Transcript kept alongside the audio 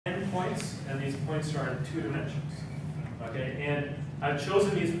points, and these points are in 2 dimensions. Okay, and I've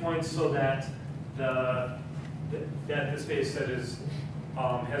chosen these points so that that the space set is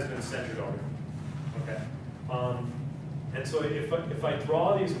has been centered already. Okay, and so if I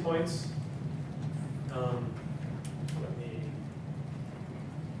draw these points,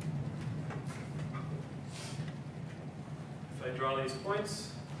 if I draw these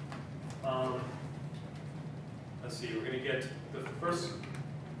points, let's see, we're going to get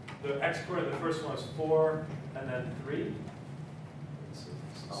the x-coordinate, the first one is 4, and then 3.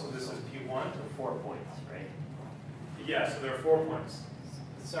 So this is P1. So 4 points, right? Yeah, so there are 4 points.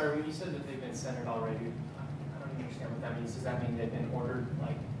 Sorry, when you said that they've been centered already, I don't understand what that means. Does that mean they've been ordered,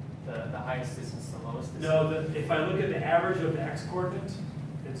 like the highest distance to the lowest distance? No, if I look at the average of the x-coordinate,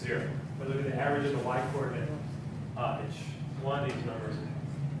 it's 0. If I look at the average of the y-coordinate, it's one of these numbers.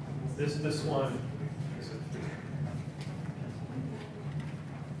 This one is a 3.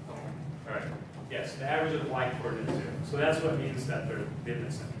 All right. Yes, the average of the y-coordinate is 0. So that's what means that they've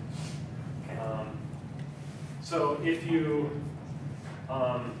been centered. So if you,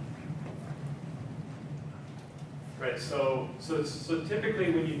 right, so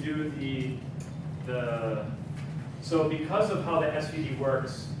typically when you do so because of how the SVD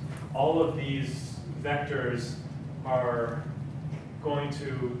works, all of these vectors are going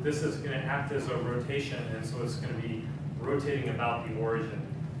to, this is going to act as a rotation, and so it's going to be rotating about the origin.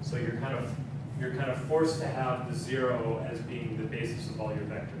 So you're kind of forced to have the 0 as being the basis of all your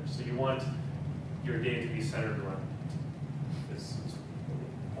vectors. So you want your data to be centered around this.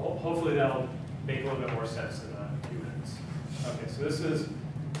 Hopefully that'll make a little bit more sense in a few minutes. Okay, so this was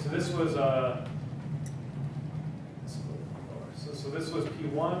so this was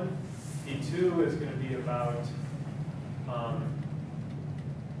P1. P2 is going to be about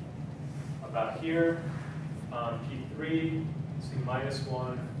here. P3, see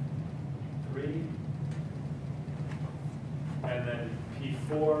 -1, 3, and then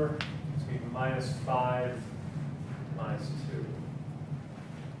P4 is going to be -5, -2.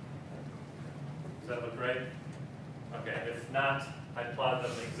 Does that look right? Okay. If not, I plotted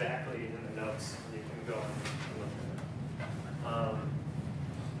them exactly in the notes. You can go and look at them.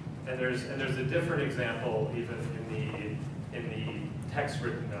 And there's a different example even in the text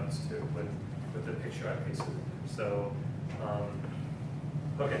written notes too, with the picture I pasted. So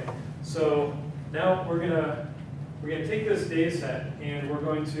okay. So now we're gonna take this data set and we're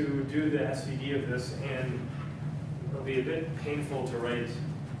going to do the SVD of this, and it'll be a bit painful to write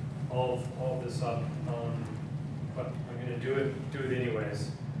all this up, but I'm going to do it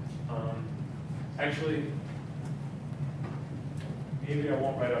anyways. Actually, maybe I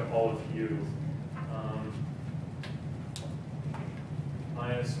won't write up all of U.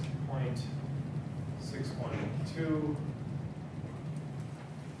 Minus 0.612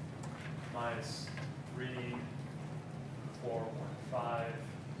 minus 3.415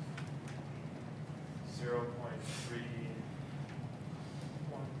 0.3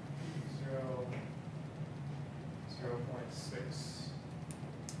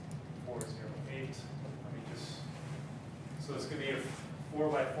 0.6408. So it's going to be a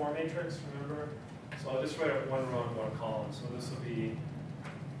 4x4 matrix, remember? So I'll just write out 1 row and 1 column. So this will be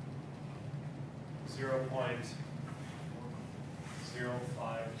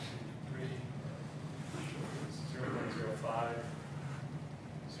 0.0523, 0.05,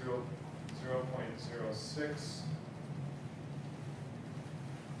 0.06,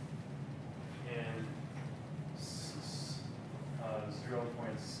 and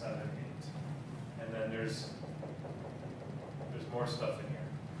 0.78. And then there's more stuff in here.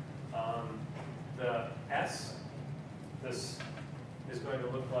 The S, this is going to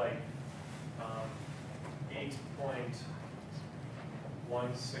look like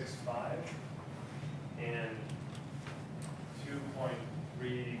 8.165 and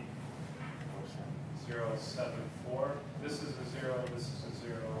 2.3074. This is a 0, this is a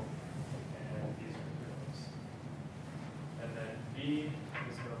 0, and these are zeros. And then B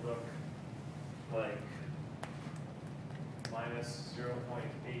is going to look like minus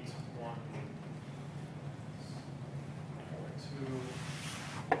 0.8142,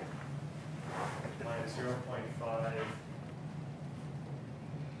 minus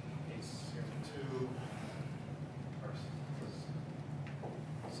 0.582, or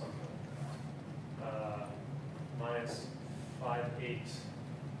something like that. Minus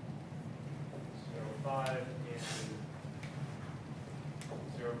 5805 and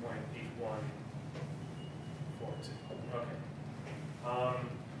 0.8142. Okay.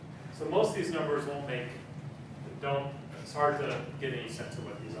 So most of these numbers it's hard to get any sense of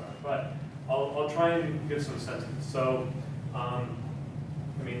what these are, but I'll try and give some sense of it. So, I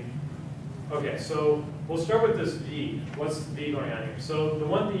mean, Okay, so we'll start with this V. What's V going on here? So the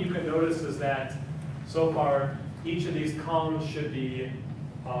one thing you can notice is that so far each of these columns should be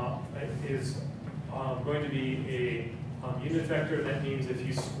going to be a unit vector. That means if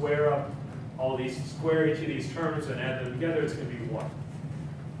you square up square each of these terms and add them together, it's going to be 1.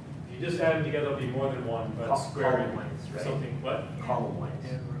 If you just add them together, it'll be more than 1, but squaring right? something, what? Column wise.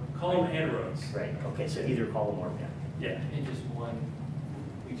 Column and rows. Right, okay, so either column or pen. Yeah. And just one,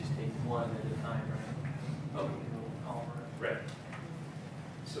 we just take one at a time, right? Okay, column. Right.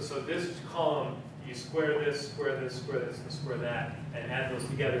 So this column, you square this, square this, square this, and square that, and add those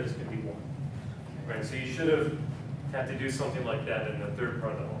together, it's going to be 1. Right, so you should have had to do something like that in the third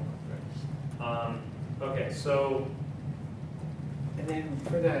part of the homework. Okay, so. And then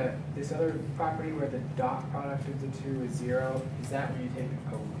for this other property where the dot product of the two is 0, is that when you take a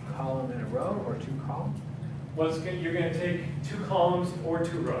column and a row, or 2 columns? Well, you're going to take 2 columns or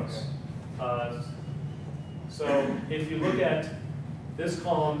 2 rows. So if you look at this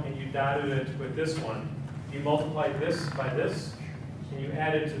column and you dotted it with this one, you multiply this by this, and you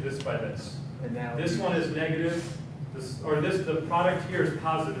add it to this by this. And now This one is negative, the product here is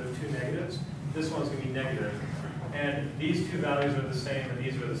positive, 2 negatives. This one's going to be negative. And these 2 values are the same, and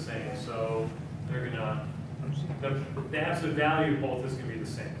these are the same. So they're going to, the absolute value of both is going to be the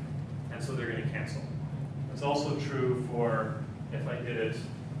same. And so they're going to cancel. It's also true for if I did it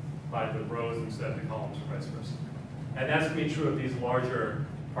by the rows instead of the columns, or vice versa. And that's going to be true of these larger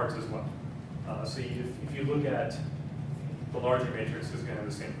parts as well. So if you look at the larger matrix, it's going to have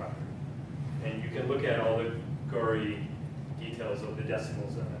the same property. And you can look at all the gory details of the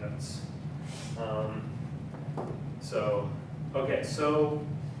decimals in the notes. Okay, so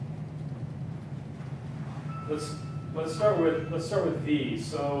let's start with V.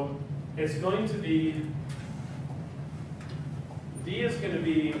 So it's going to be V is going to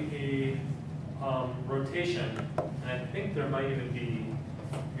be a rotation, and I think there might even be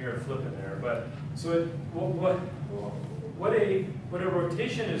a mirror flip in there. But so what a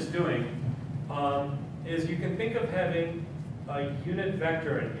rotation is doing is you can think of having a unit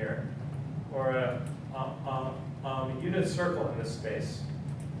vector in here, or a unit circle in this space.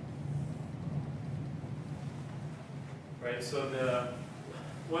 Right, so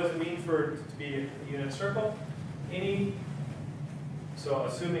what does it mean for it to be a unit circle? So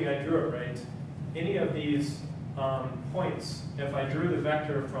assuming I drew it right, any of these points, if I drew the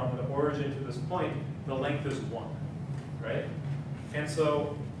vector from the origin to this point, the length is 1, right? And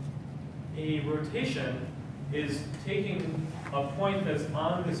so a rotation is taking a point that's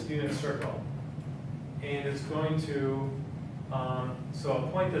on this unit circle, and it's going to, so a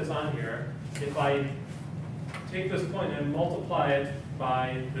point that's on here, if I take this point and multiply it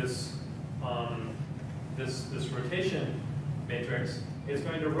by this rotation matrix, it's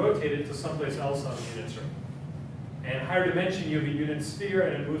going to rotate it to someplace else on the unit circle. And higher dimension, you have a unit sphere,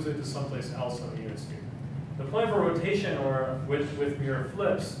 and it moves it to someplace else on the unit sphere. The point of a rotation, or with mirror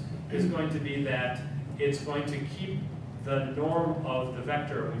flips, is going to be that it's going to keep the norm of the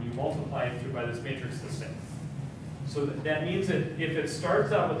vector when you multiply it through by this matrix the same. So that means that if it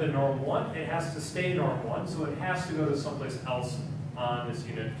starts out with a norm 1, it has to stay norm 1, so it has to go to someplace else on this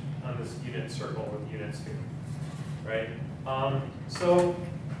unit circle or the unit sphere, right? So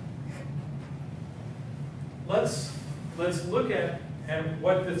let's look at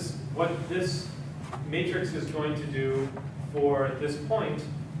what this matrix is going to do for this point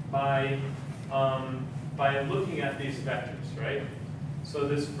by looking at these vectors, right? So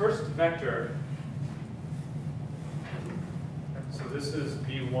this first vector, so this is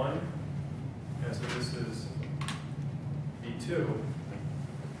V1, and so this is V2.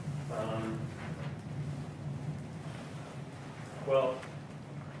 Well,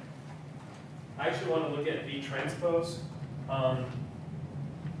 I actually want to look at V transpose.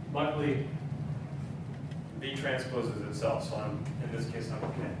 Luckily, V transposes itself, so in this case I'm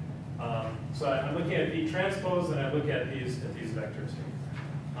okay. So I'm looking at V transpose, and I look at these vectors here.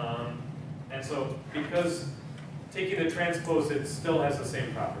 And so because taking the transpose, it still has the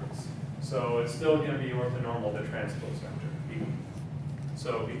same properties. So it's still going to be orthonormal to transpose vector.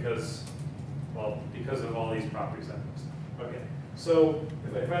 So because of all these properties I listed. Okay. So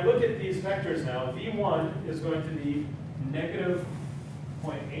if I look at these vectors now, V1 is going to be negative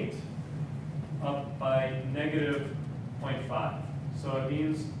 0.8 up by negative 0.5. So it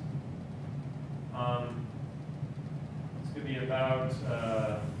means it's going to be about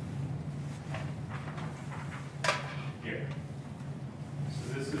here. So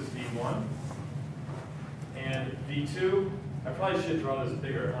this is V1. And V2, I probably should draw this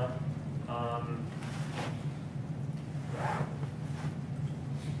bigger, huh?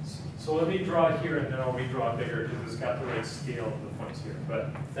 So So let me draw here and then I'll redraw bigger because it's got the right scale of the points here. But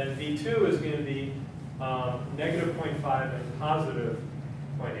then V2 is going to be negative 0.5 and positive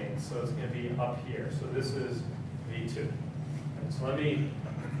 0.8. So it's going to be up here. So this is V2. And so let me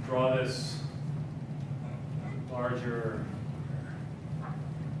draw this larger.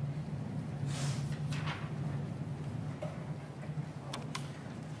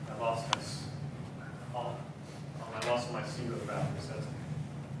 I lost my seat of the bathroom.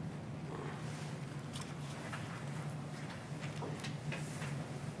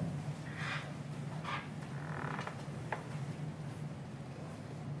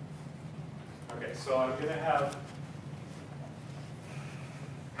 Okay, so I'm going to have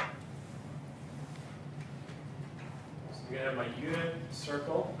my unit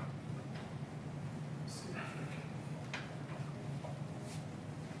circle.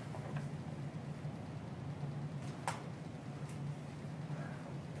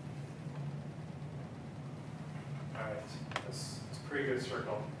 It's a pretty good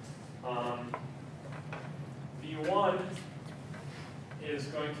circle. V1 is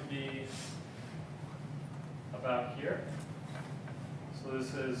going to be about here. So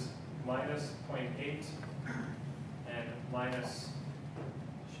this is minus 0.8 and minus,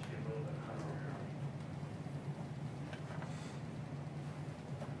 should be a little bit higher.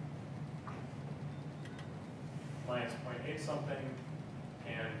 Minus 0.8 something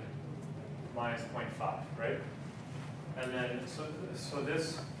and minus 0.5, right? And then, so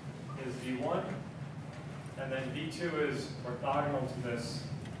this is V1, and then V2 is orthogonal to this.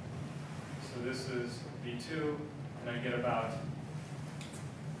 So this is V2, and I get about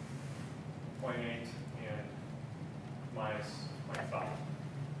 0.8 and minus 0.5.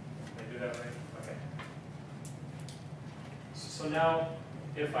 Did I do that right? Okay. So now,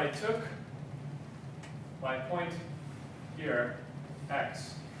 if I took my point here,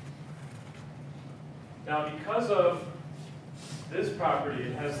 x, now because of this property,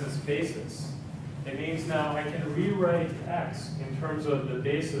 it has this basis. It means now I can rewrite x in terms of the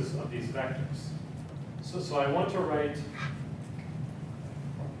basis of these vectors. So I want to write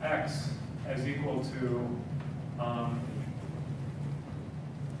x as equal to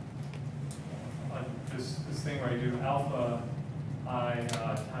this thing where I do alpha I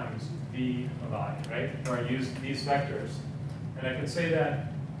times v of I, right? Where I use these vectors. And I can say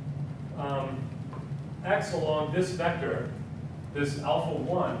that x along this vector, this alpha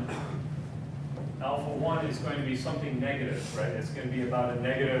 1 is going to be something negative, right? It's going to be about a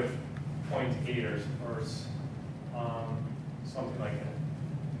negative 0.8 or something like that.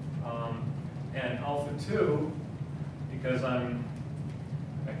 And alpha 2, because I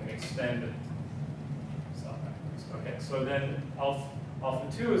can extend stuff backwards. Okay, so then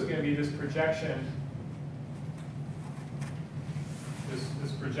alpha 2 is going to be this projection,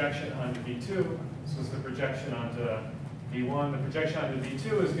 this projection onto V2. So it's the projection onto V1. The projection onto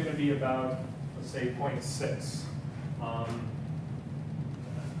V2 is going to be about, let's say, 0.6.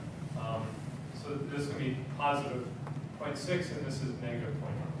 So this is going to be positive 0.6, and this is negative 0.8.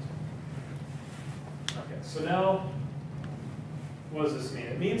 Okay, so now, what does this mean?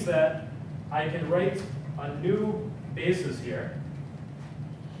 It means that I can write a new basis here.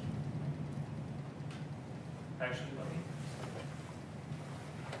 Actually,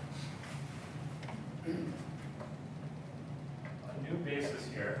 a new basis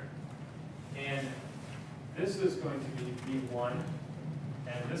here, and this is going to be V1,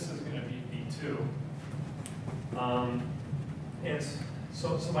 and this is going to be V2. And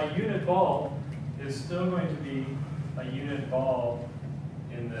so my unit ball is still going to be a unit ball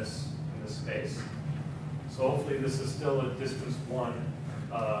in this space. So hopefully this is still a distance 1.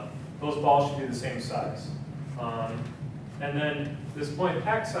 Those balls should be the same size. And then this point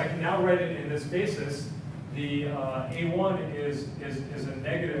x, I can now write it in this basis. The A1 is a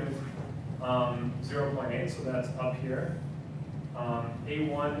negative 0.8, so that's up here.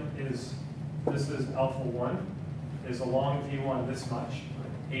 A1 is, this is alpha 1, is along V1 this much.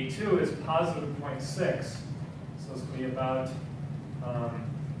 A2 is positive 0.6, so it's going to be about,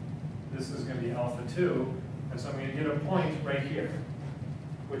 this is going to be alpha 2, and so I'm going to get a point right here,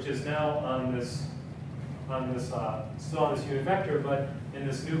 which is now on this, still on this unit vector, but in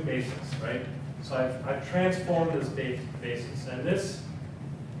this new basis, right? So I've transformed this basis, and this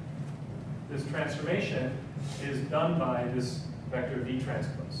transformation is done by this vector v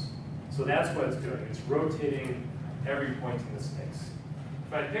transpose. So that's what it's doing. It's rotating every point in this space.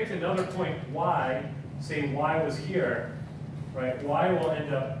 If I picked another point y, say y was here, right? Y will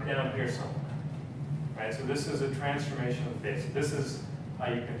end up down here somewhere, right? So this is a transformation of the basis. This is how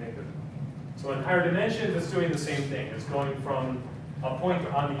you can think of it. So in higher dimensions, it's doing the same thing. It's going from a point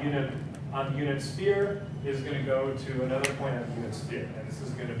on the unit sphere is going to go to another point on the unit sphere, and this is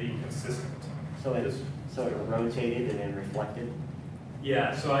going to be consistent. So it rotated and then reflected?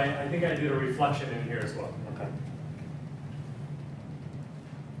 Yeah, so I think I did a reflection in here as well. Okay.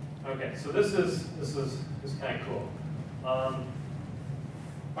 Okay, so this is kind of cool. All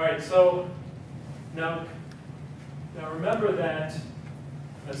right, so now remember that,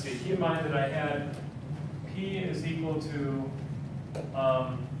 let's see, keep in mind that I had P is equal to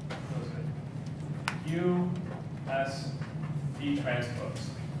what was it? U S V transpose.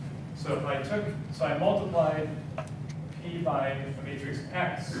 So if I multiplied P by a matrix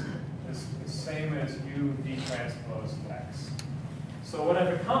X is the same as U V transpose X. So what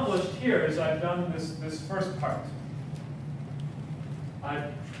I've accomplished here is I've done this first part.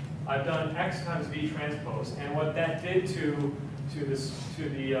 I've done X times V transpose, and what that did to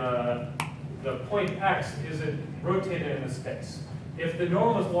the point X is it rotated in the space. If the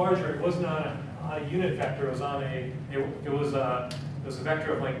norm was larger, it wasn't on a unit vector. It was on it was a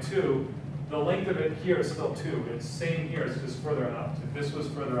vector of length 2. The length of it here is still 2. It's same here. It's just further out. If this was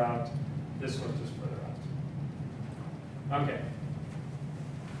further out, this was just further out. Okay.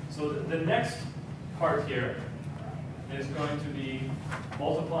 So the next part here is going to be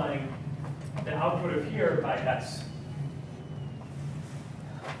multiplying the output of here by S.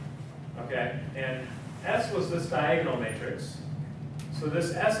 Okay, and S was this diagonal matrix. So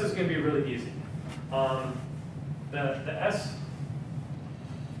this S is going to be really easy. The S,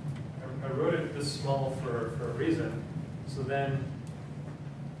 I wrote it this small for a reason. So then,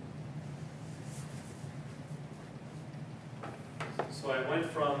 so I went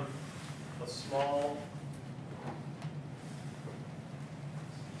from a small,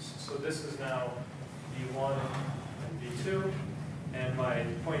 so this is now V1 and V2, and my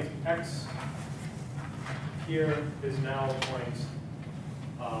point X here is now a point,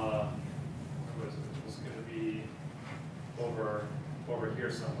 what is it? It's going to be over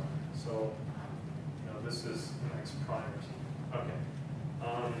here somewhere. So, this is X prime or something. Okay.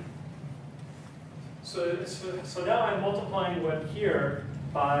 So now I'm multiplying what here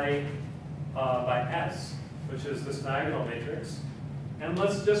by S, which is this diagonal matrix. And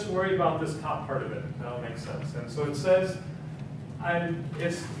let's just worry about this top part of it. That'll make sense. And so it says,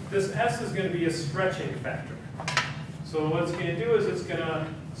 this S is going to be a stretching factor. So what it's going to do is it's going to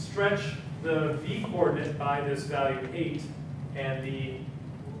stretch the V coordinate by this value 8, and the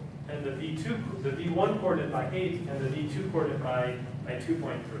V1 coordinate by 8, and the V2 coordinate by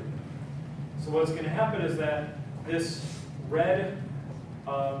 2.3. So what's going to happen is that this red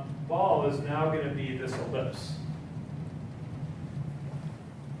ball is now going to be this ellipse.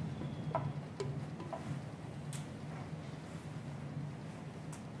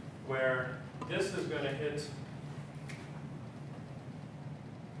 Where this is going to hit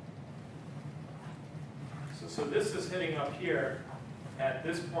so this is hitting up here. At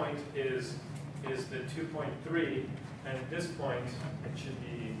this point is the 2.3, and at this point it should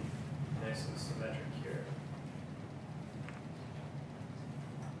be nice and symmetric here.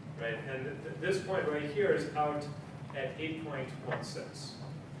 Right, and this point right here is out at 8.16.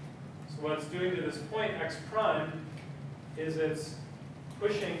 So what it's doing to this point x prime is it's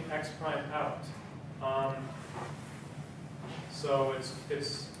pushing x prime out. So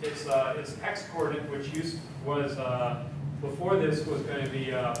it's x coordinate, which was before this was going to be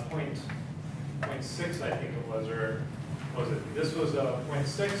 0.6, I think it was, or was it? This was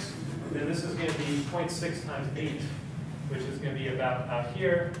 0.6, and this is going to be 0.6 times 8, which is going to be about out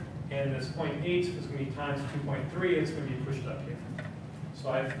here, and this 0.8 is going to be times 2.3. It's going to be pushed up here.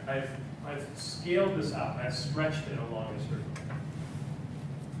 So I've scaled this out. I've stretched it along this route.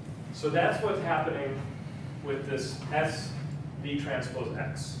 So that's what's happening with this SV transpose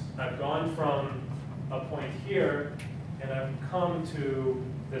X. I've gone from a point here, and I've come to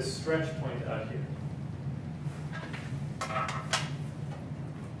this stretch point out here.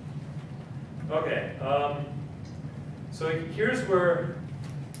 Okay, so here's where,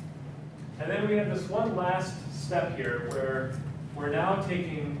 and then we have this one last step here where we're now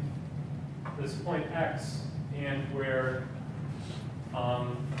taking this point X and we're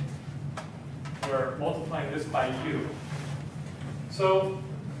multiplying this by U. So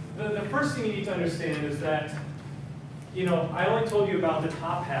the first thing you need to understand is that, I only told you about the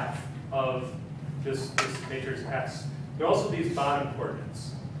top half of this matrix S. There are also these bottom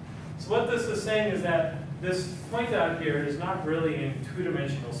coordinates. So what this is saying is that this point out here is not really in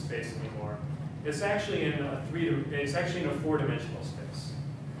two-dimensional space anymore. It's actually in a four-dimensional space.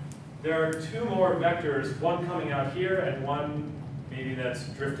 There are two more vectors, one coming out here and one maybe that's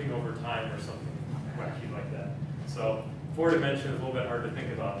drifting over time or something wacky like that. So 4 dimensions is a little bit hard to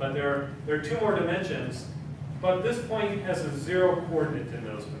think about, but there are 2 more dimensions, but this point has a 0 coordinate in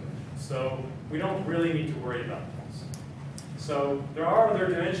those dimensions, so we don't really need to worry about those. So there are other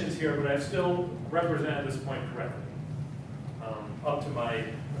dimensions here, but I've still represented this point correctly, up to my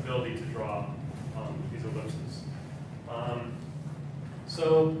ability to draw these ellipses.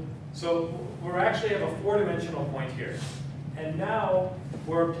 So we actually have a 4-dimensional point here. And now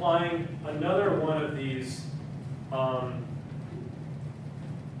we're applying another one of these, on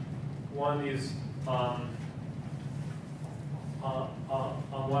one of these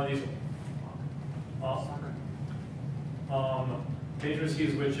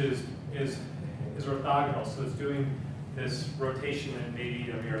matrices, which is orthogonal. So it's doing this rotation in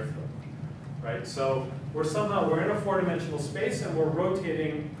maybe a mirror field, right? So we're in a 4-dimensional space, and we're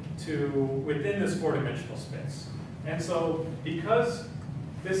rotating to within this 4-dimensional space. And so because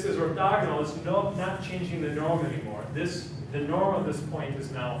this is orthogonal, it's not changing the norm anymore. The norm of this point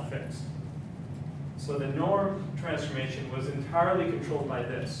is now fixed. So the norm transformation was entirely controlled by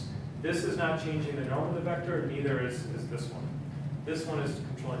this. This is not changing the norm of the vector, neither is this one. This one is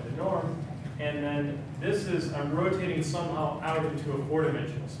controlling the norm, and then this is, I'm rotating somehow out into a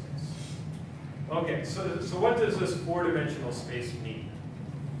 4-dimensional space. Okay, so what does this 4-dimensional space mean?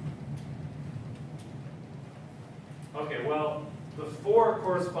 Okay, well, the 4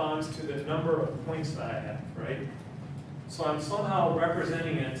 corresponds to the number of points that I have, right? So I'm somehow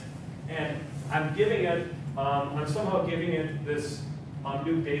representing it, and I'm somehow giving it this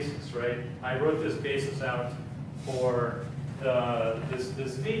new basis, right? I wrote this basis out for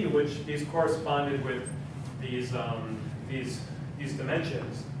this v, which these corresponded with these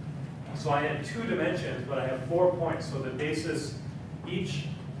dimensions. So I had 2 dimensions, but I have 4 points. So the basis, each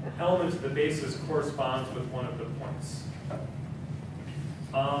element of the basis corresponds with one of the points.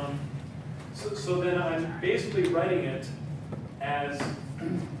 So then I'm basically writing it as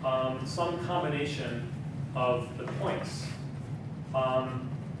some combination of the points.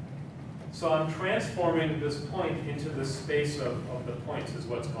 So I'm transforming this point into the space of the points is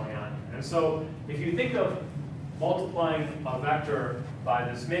what's going on. And so if you think of multiplying a vector by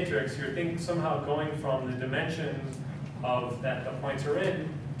this matrix, you're somehow going from the dimensions of that the points are in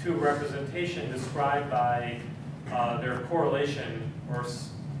to a representation described by their correlation, or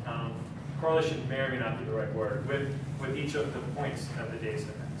correlation may or may not be the right word, with each of the points at the data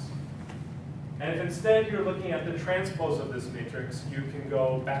set x. And if instead you're looking at the transpose of this matrix, you can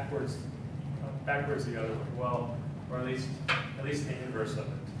go backwards the other way, well, or at least the inverse of it.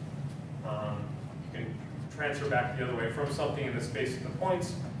 You can transfer back the other way from something in the space of the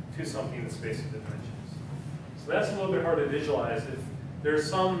points to something in the space of the dimensions. So that's a little bit hard to visualize. If there's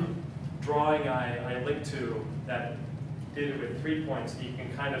some drawing I linked to that did it with 3 points, you can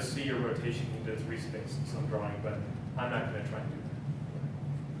kind of see a rotation into 3 spaces, some drawing, but I'm not going to try and do that.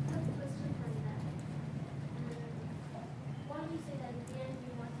 I have a question from that. Why do you say that in the end you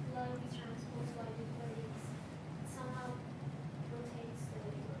multiply with transpose by because it somehow rotates the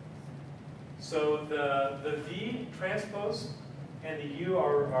universe? So the V transpose and the U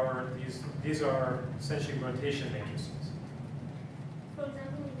are these are essentially rotation matrices. For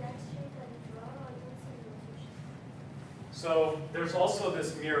example, in that shape that you draw, I don't see rotation. So there's also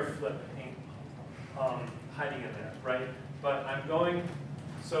this mirror flip hiding in there, right? But I'm going,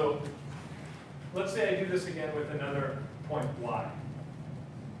 so let's say I do this again with another point y,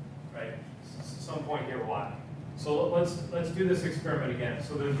 right? Some point here y. So let's do this experiment again.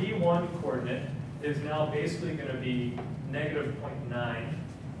 So the v1 coordinate is now basically going to be negative 0.9,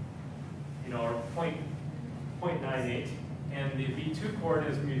 or 0.98, and the v2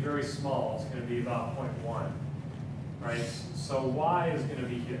 coordinate is going to be very small. It's going to be about 0.1, right? So y is going to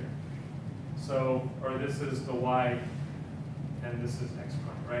be here. So, or this is the y, and this is x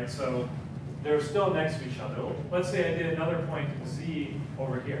prime, right? So they're still next to each other. Let's say I did another point z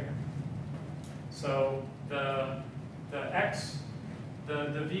over here. So the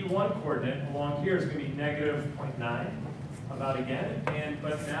v1 coordinate along here is going to be negative 0.9, about again,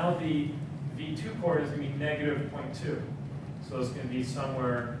 but now the v2 coordinate is going to be negative 0.2. So it's going to be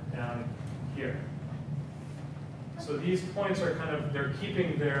somewhere down here. So these points are kind of, they're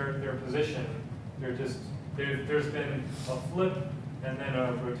keeping their position. They're just, there's been a flip and then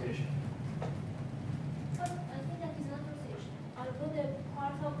a rotation. But I think that is not rotation. Although the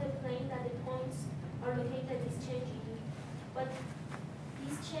part of the plane that the points are located is changing, but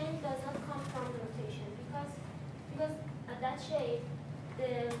this change does not come from rotation because at that shape,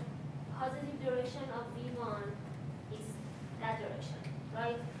 the positive direction of v1 is that direction,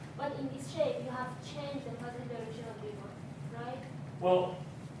 right? But in this shape, you have changed the positive direction of v1, right? Well,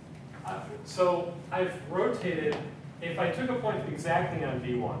 so I've rotated if I took a point exactly on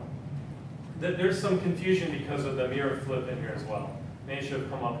V1, there's some confusion because of the mirror flip in here as well. Maybe I should have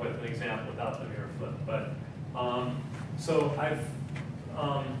come up with an example without the mirror flip, but so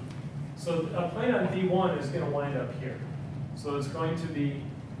so a plane on V1 is going to wind up here. So it's going to be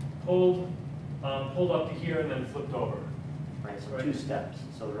pulled up to here and then flipped over. Right, so 2 steps,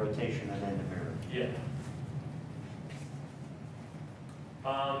 so the rotation and then the mirror. Yeah.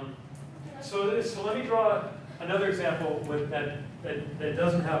 So let me draw another example with that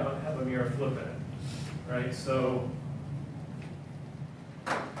doesn't have a mirror flip in it, right? So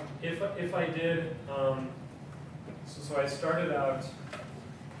if I did, so I started out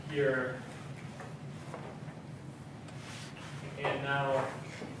here, and now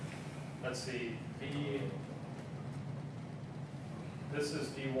let's see, this is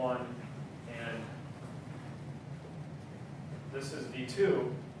V1 and this is V2.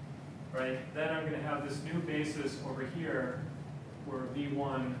 Right? Then I'm going to have this new basis over here where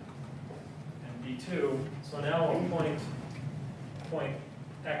V1 and V2. So now a point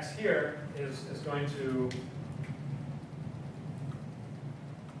X here is going to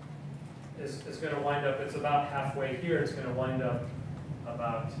wind up, it's about halfway here, it's going to wind up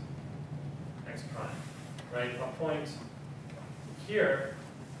about X prime. Right? A point here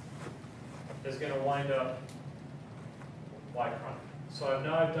is going to wind up Y prime. So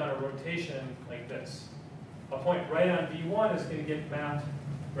now I've done a rotation like this. A point right on V1 is going to get mapped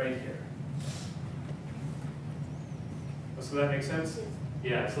right here. So that makes sense?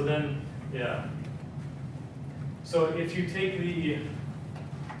 Yeah, so then, yeah. So if you take the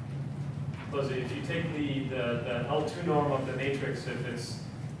L2 norm of the matrix, if it's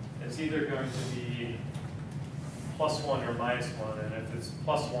either going to be +1 or -1, and if it's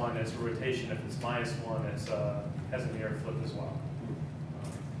 +1, it's a rotation. If it's -1, it's has a mirror flip as well.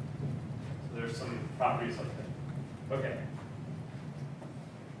 So there's some properties like that. Okay.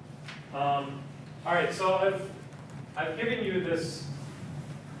 All right. So I've given you this.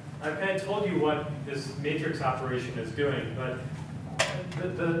 I've kind of told you what this matrix operation is doing, but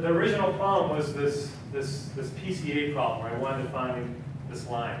the original problem was this PCA problem where I wanted to find this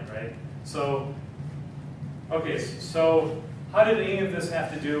line, right? So, okay, so how did any of this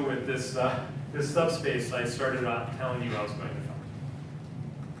have to do with this this subspace I started out telling you I was going to find?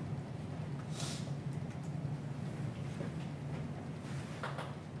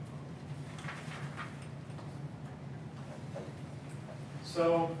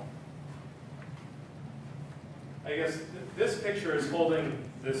 So, I guess this picture is holding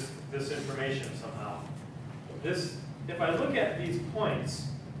this information somehow. If I look at these points,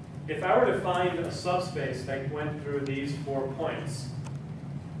 if I were to find a subspace that went through these 4 points,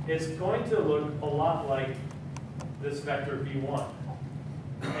 it's going to look a lot like this vector V1.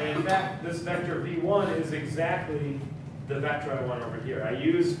 And in fact, this vector V1 is exactly the vector I want over here. I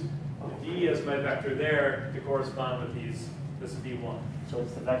used V as my vector there to correspond with this V1. So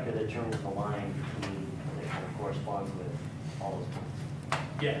it's the vector that turns the line between, that kind of corresponds with all those points.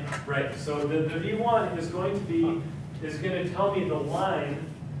 Yeah, right. So the V1 is going to tell me the line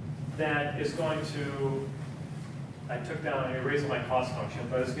that is going to, I took down and erased my cost function,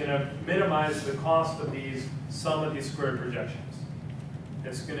 but it's going to minimize the cost of sum of these squared projections.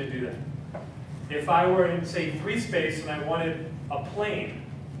 It's going to do that. If I were in, say, 3 space and I wanted a plane,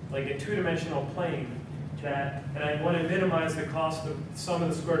 like a 2-dimensional plane, and I want to minimize the cost of some of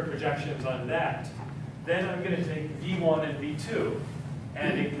the squared projections on that, then I'm going to take V1 and V2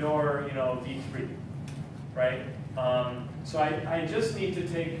 and ignore, V3, right? So I just need to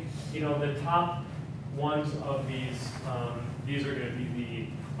take, the top ones of these are going to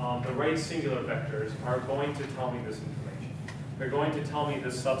be the right singular vectors are going to tell me this information. They're going to tell me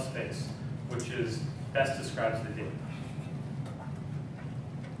this subspace, which best describes the data.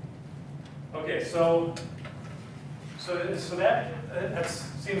 Okay, so that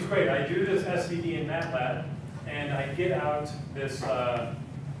seems great. I do this SVD in MATLAB, and I get out this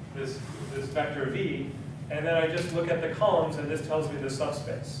vector V, and then I just look at the columns, and this tells me the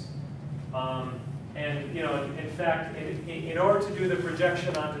subspace. And in fact, in order to do the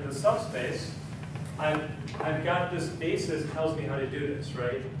projection onto the subspace, I've got this basis tells me how to do this,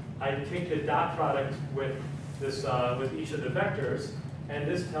 right? I take the dot product with this with each of the vectors, and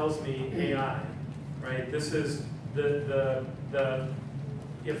this tells me AI, right? This is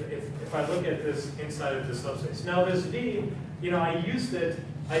if I look at this inside of the subspace. Now this V, I used it.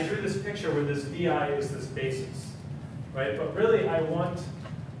 I drew this picture where this VI is this basis, right? But really, I want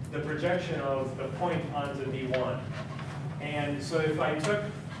the projection of the point onto V1. And so if I took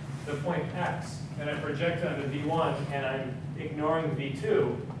the point X and I project onto V1 and I'm ignoring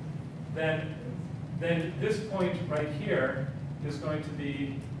V2, then then this point right here is going to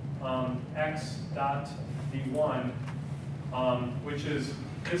be x dot v1, which is,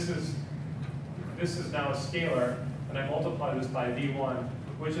 this is now a scalar, and I multiply this by v1,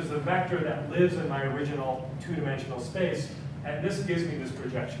 which is a vector that lives in my original two-dimensional space, and this gives me this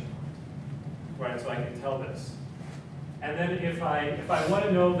projection, right? So I can tell this. And then if I want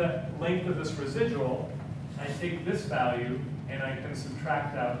to know the length of this residual, I take this value and I can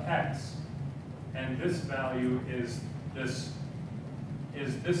subtract out x, and this value is this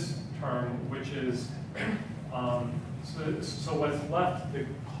term, which is so what's left, the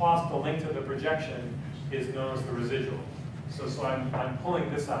length of the projection is known as the residual. So I'm pulling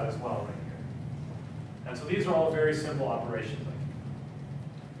this out as well right here. And so these are all very simple operations.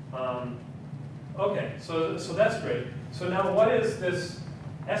 Okay, so that's great. So now what is this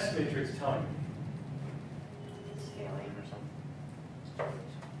S matrix telling me? Scaling or something.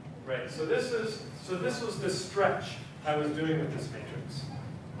 Right, so this was the stretch I was doing with this matrix.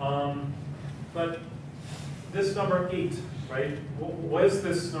 But this number 8, right? What is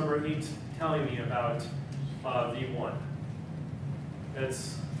this number 8 telling me about V1?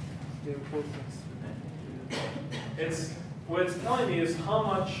 What it's telling me is how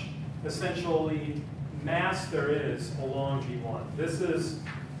much essentially mass there is along V1. This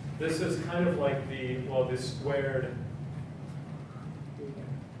is kind of like the squared.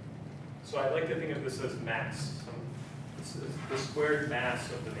 So I like to think of this as mass. This is the squared mass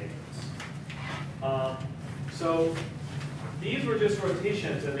of the matrix. So these were just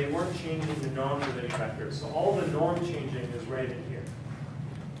rotations, and they weren't changing the norms of any vectors. So all the norm changing is right in here.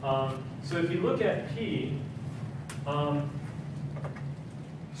 So if you look at P, I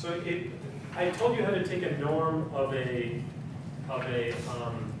told you how to take a norm of the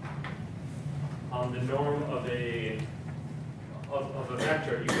norm of a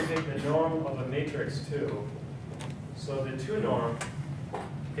vector. You can take the norm of a matrix too. So the 2 norm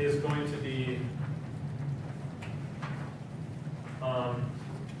is going to be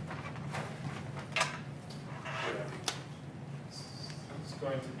it's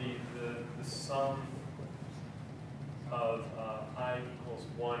going to be the sum of I equals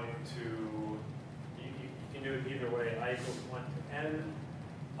 1 to, you can do it either way, I equals 1 to n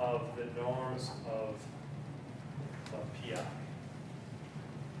of the norms of pi.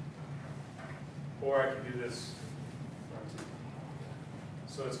 Or I can do this,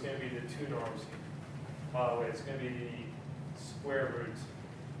 so it's going to be the 2 norms here. Wait, it's going to be the square root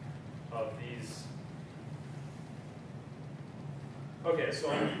of these. Okay,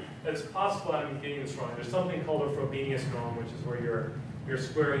 so it's possible I'm getting this wrong. There's something called a Frobenius norm, which is where you're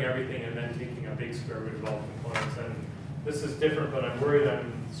squaring everything and then taking a big square root of all components. And this is different, but I'm worried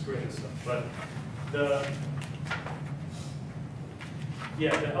I'm screwing this up. But the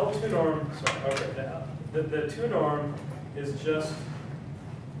L2 norm, sorry, okay, the 2 norm is just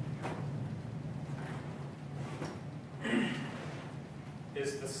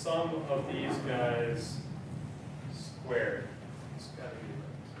is the sum of these guys squared. It's got to be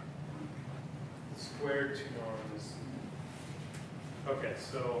right. The squared 2 norms. Okay,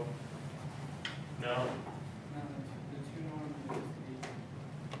 so no. No, the 2 norms is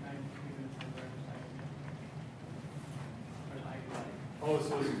the magnitude of the side. Oh,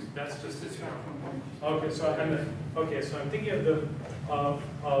 so that's just the 2 norm. Okay, so I'm thinking of the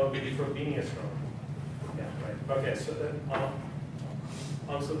Frobenius norm. Yeah, right. Okay, so then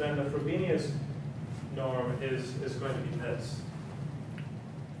so then the Frobenius norm is going to be this,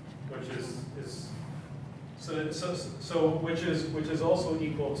 which which is also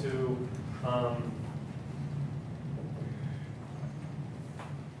equal to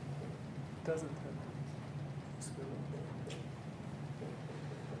Doesn't have square root.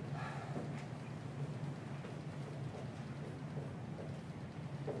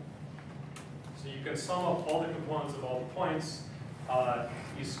 So you can sum up all the components of all the points.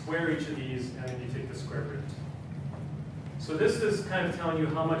 You square each of these, and then you take the square root. So this is kind of telling you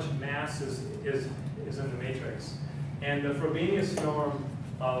how much mass is in the matrix. And the Frobenius norm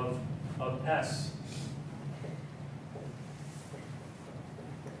of S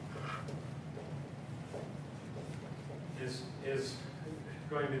is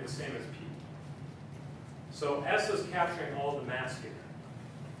going to be the same as P. So S is capturing all the mass here.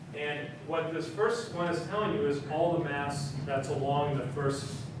 And what this first one is telling you is all the mass that's along the first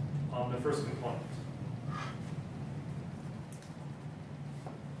component.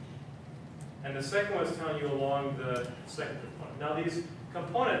 And the second one is telling you along the second component. Now these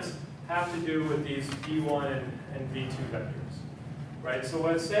components have to do with these V1 and V2 vectors, right? So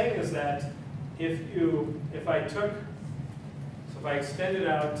what it's saying is that if I extended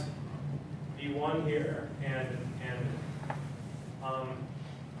out V1 here and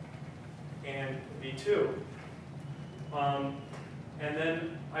V2. And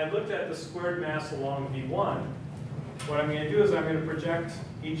then I looked at the squared mass along V1. What I'm going to do is I'm going to project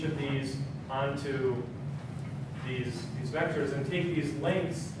each of these onto these vectors and take these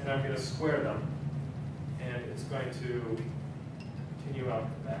lengths and I'm going to square them. And it's going to continue out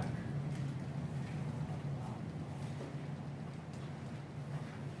the back.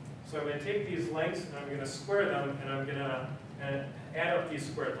 So I'm going to take these lengths and I'm going to square them and I'm going to add up these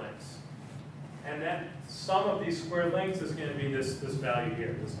squared lengths. And that sum of these squared lengths is going to be this value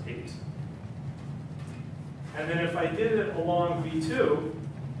here, this 8. And then if I did it along V2,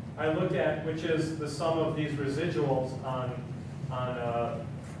 I looked at which is the sum of these residuals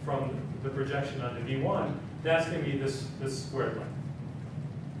from the projection onto V1. That's going to be this squared length.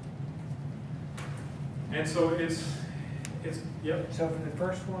 And so it's yep. So for the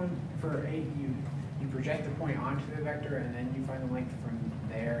first one, for 8, you project the point onto the vector and then you find the length from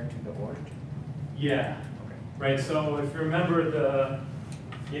there to the origin? Yeah. Okay. Right. So if you remember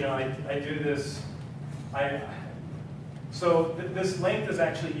I do this. This length is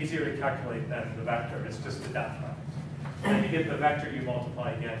actually easier to calculate than the vector. It's just the dot product. And you get the vector, you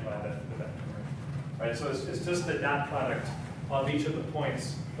multiply again by the vector. Right. So it's just the dot product of each of the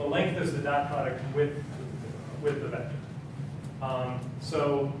points. The length is the dot product with the vector.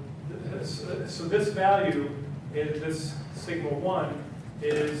 So this value is this sigma 1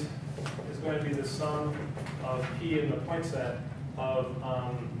 is going to be the sum of p in the point set of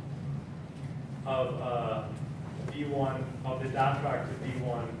V1 of the dot product of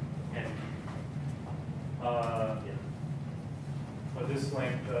V1 and p. Yeah. But this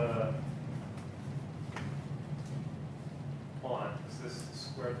length, hold on, this is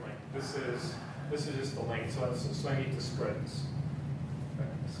squared length. This is just the length, so I need to square this.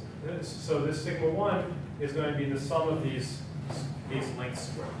 So this sigma 1 is going to be the sum of these lengths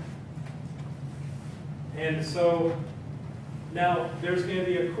squared. And so now there's going to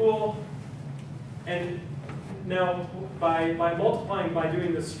be a cool, and now by multiplying, by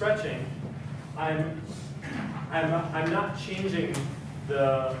doing this stretching, I'm not changing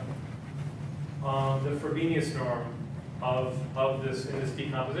the Frobenius norm of this in this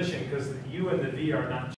decomposition because the u and the v are not